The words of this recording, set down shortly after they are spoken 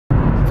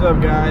What's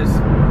up, guys?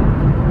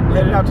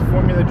 Headed out to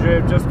Formula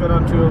Drift, just got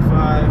on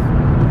 205.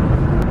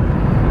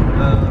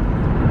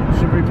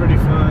 Should be pretty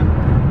fun.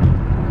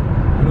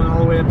 We went all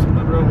the way up to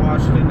Monroe,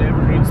 Washington to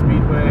Evergreen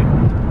Speedway.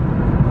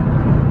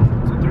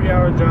 It's a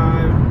 3-hour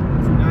drive.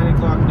 It's 9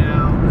 o'clock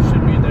now.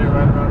 Should be there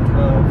right around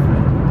 12.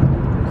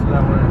 So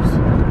that works.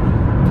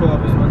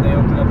 12 is when they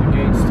open up the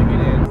gates to get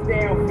in.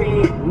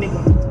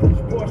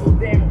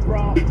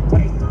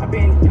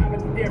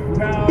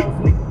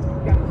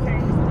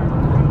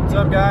 What's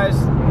up, guys?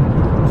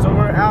 So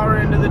we're an hour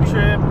into the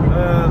trip,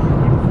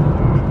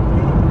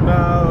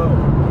 about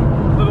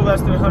a little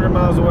less than 100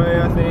 miles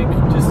away, I think,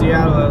 to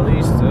Seattle at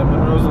least.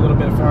 Monroe's a little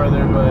bit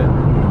farther, but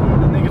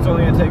I think it's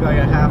only going to take like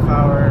a half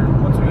hour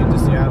once we get to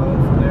Seattle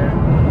from there.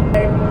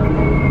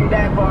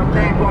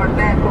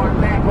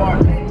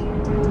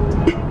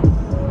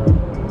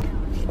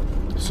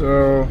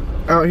 So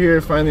out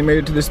here, finally made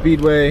it to the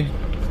Speedway.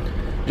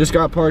 Just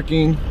got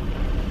parking.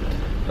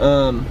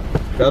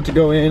 About to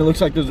go in. It looks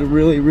like there's a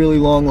really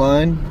long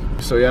line.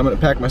 So yeah, I'm gonna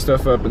pack my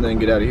stuff up and then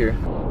get out of here.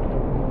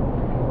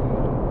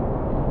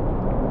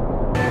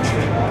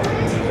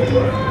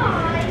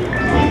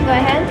 Go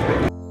ahead.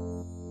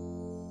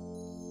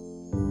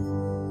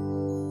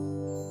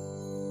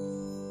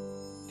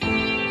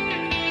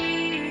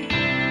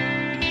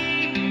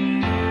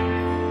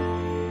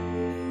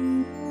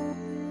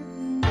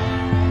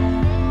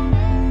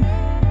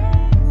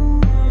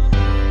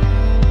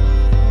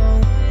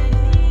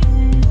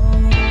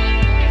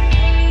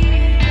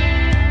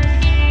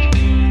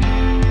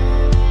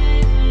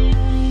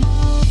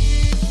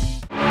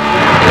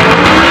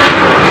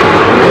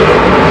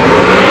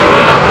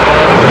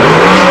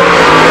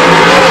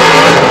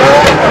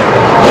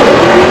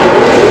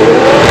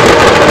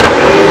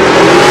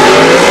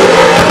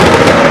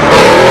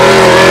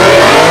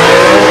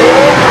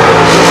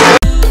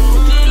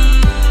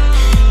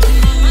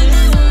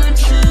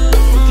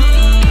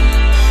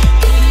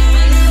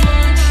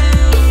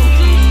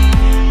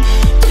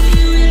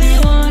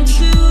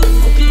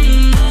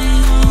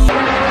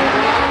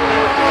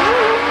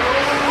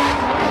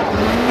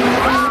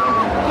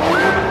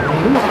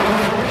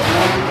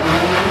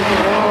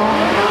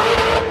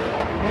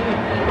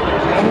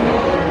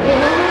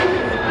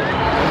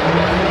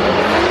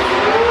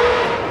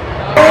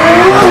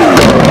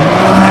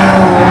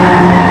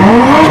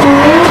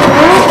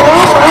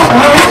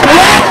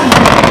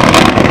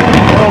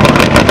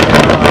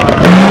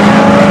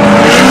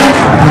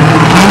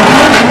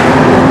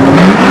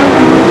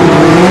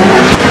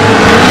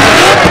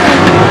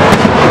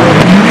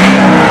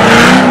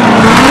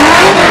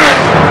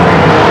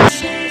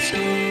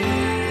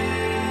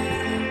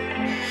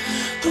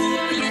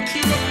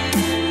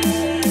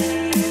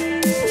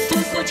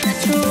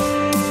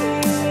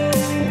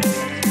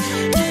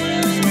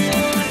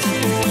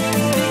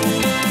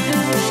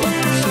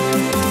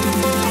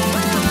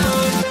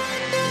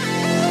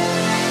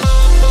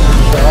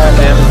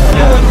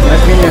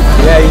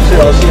 Yeah, you too.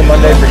 I'll see you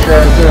Monday for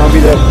sure. I'll be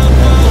there.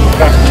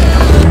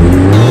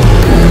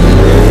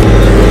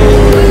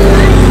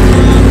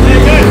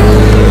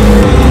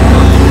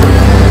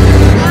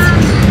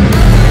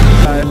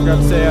 I forgot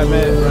to say I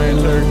met Ryan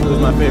Tuerck, who was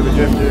my favorite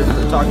drifter.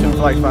 I talked to him for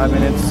like 5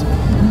 minutes,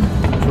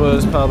 which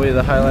was probably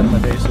the highlight of my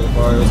day so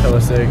far. It was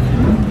hella sick.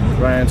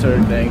 Ryan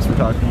Tuerck, thanks for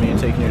talking to me and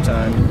taking your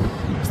time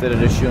instead of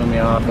just shooing me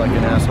off like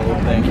an asshole.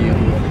 Thank you.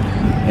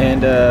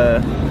 And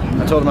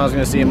I told him I was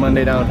going to see him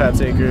Monday down at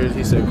Pat's Acres.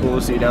 He said, cool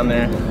to see you down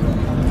there.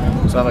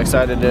 So I'm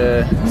excited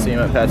to see him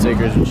at Pat's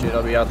Acres and shit.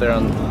 I'll be out there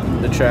on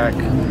the track.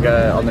 We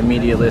got on the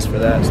media list for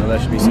that, so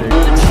that should be sick.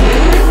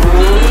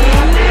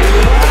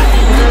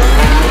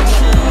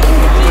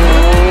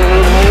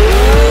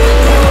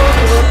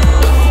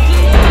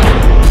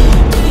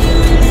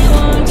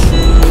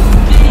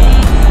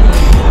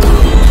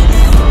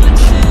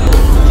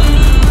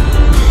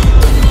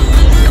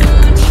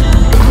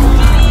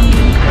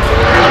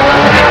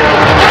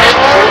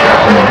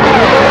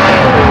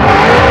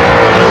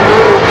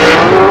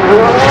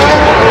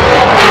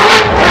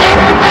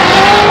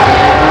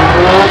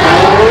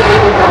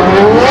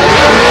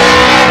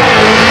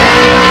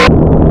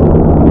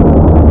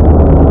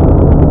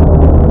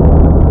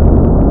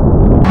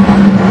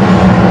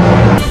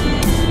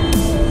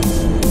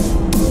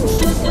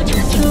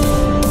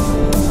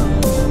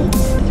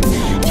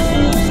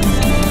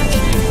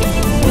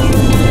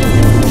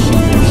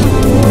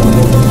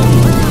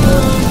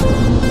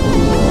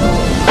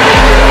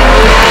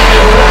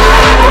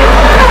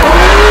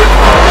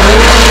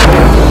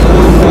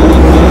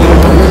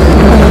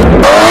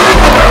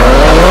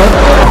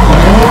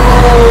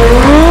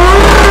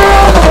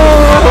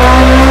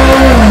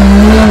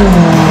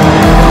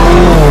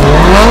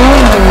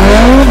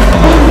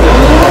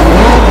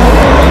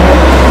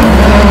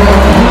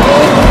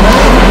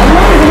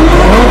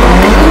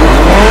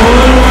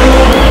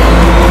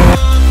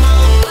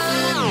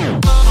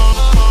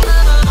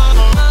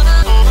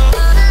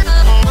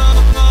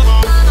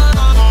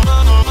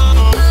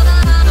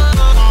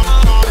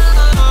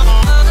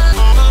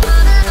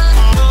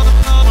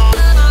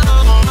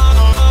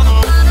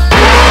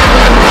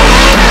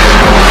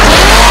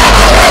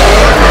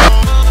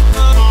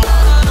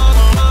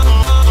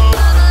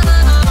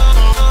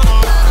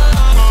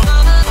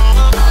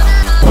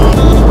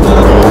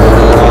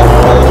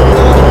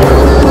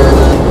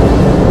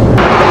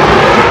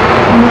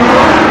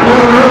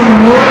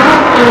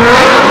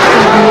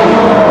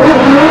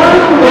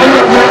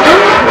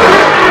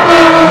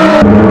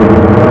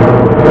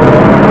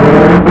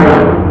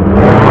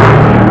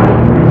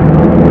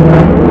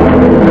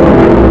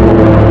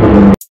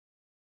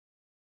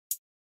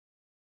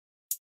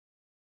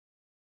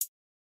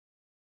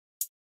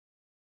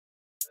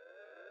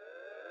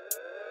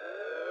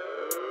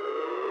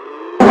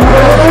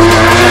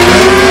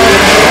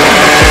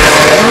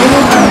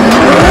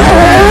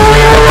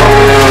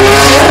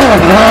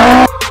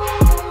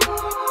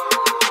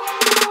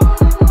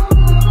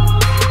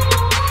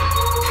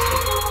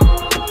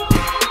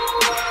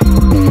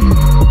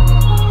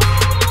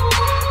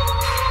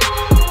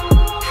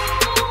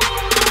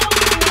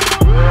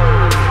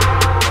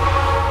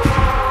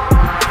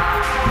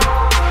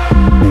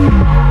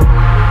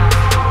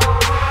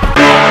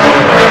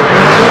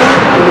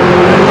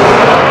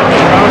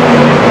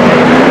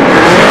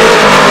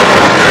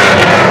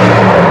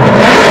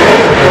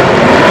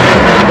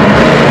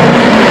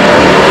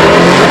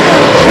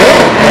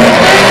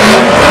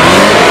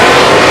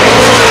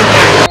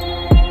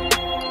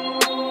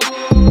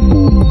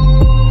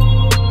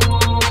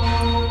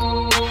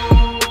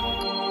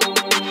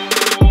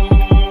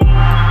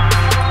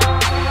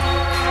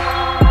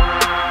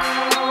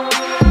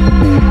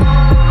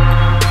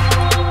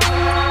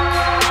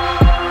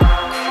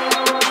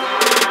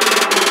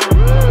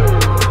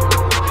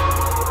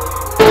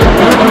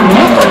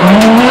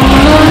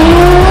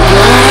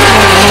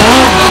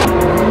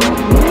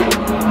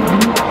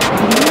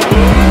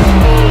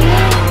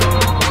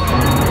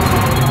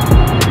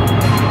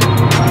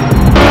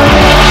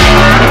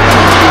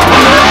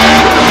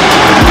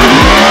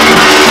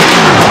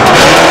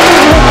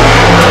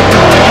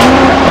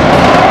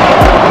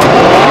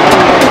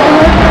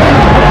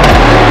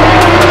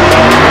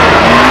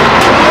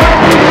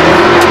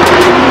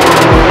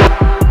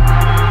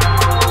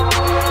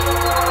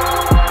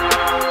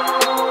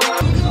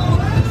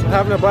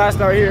 blast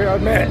out here.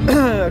 I've met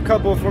a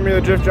couple Formula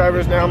Drift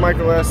drivers now,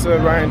 Michael Essa,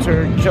 Ryan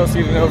Tuerck,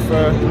 Chelsea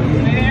Denofa.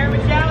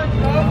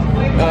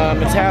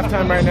 It's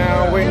halftime right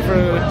now, waiting for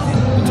the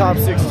top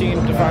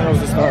 16 to finals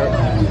to start.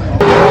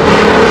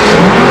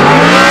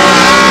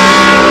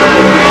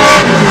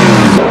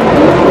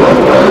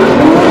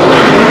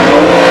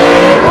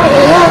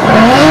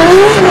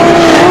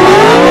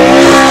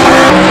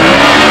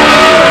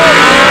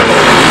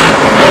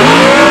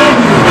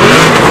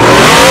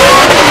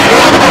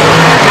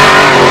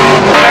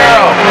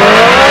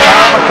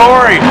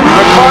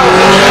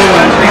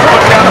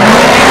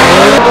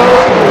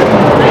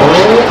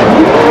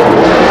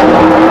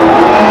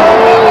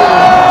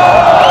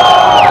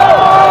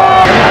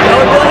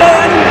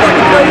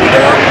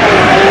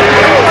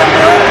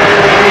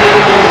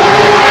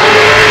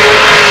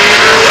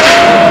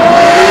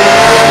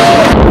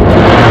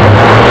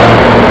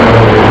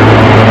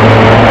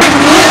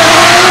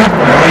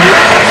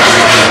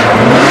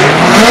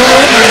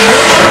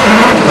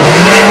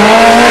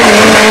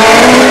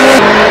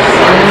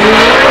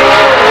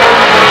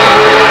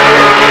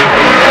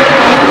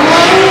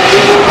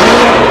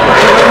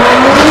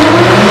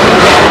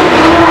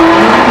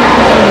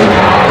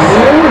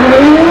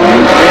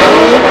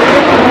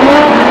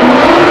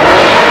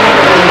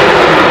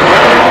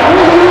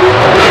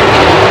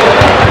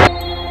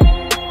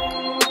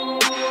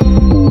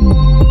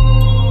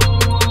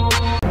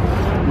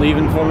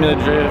 Leaving Formula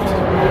Drift,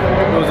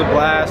 it was a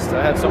blast.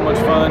 I had so much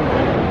fun.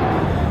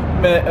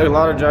 Met a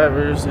lot of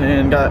drivers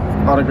and got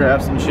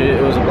autographs and shit.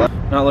 It was a blast.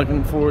 Not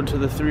looking forward to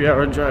the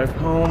 3-hour drive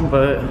home,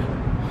 but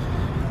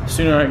the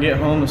sooner I get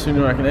home, the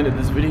sooner I can edit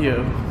this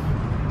video.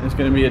 It's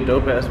gonna be a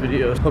dope ass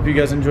video. Hope you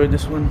guys enjoyed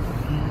this one.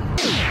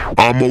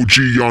 I'm OG,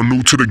 y'all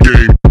new to the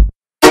game.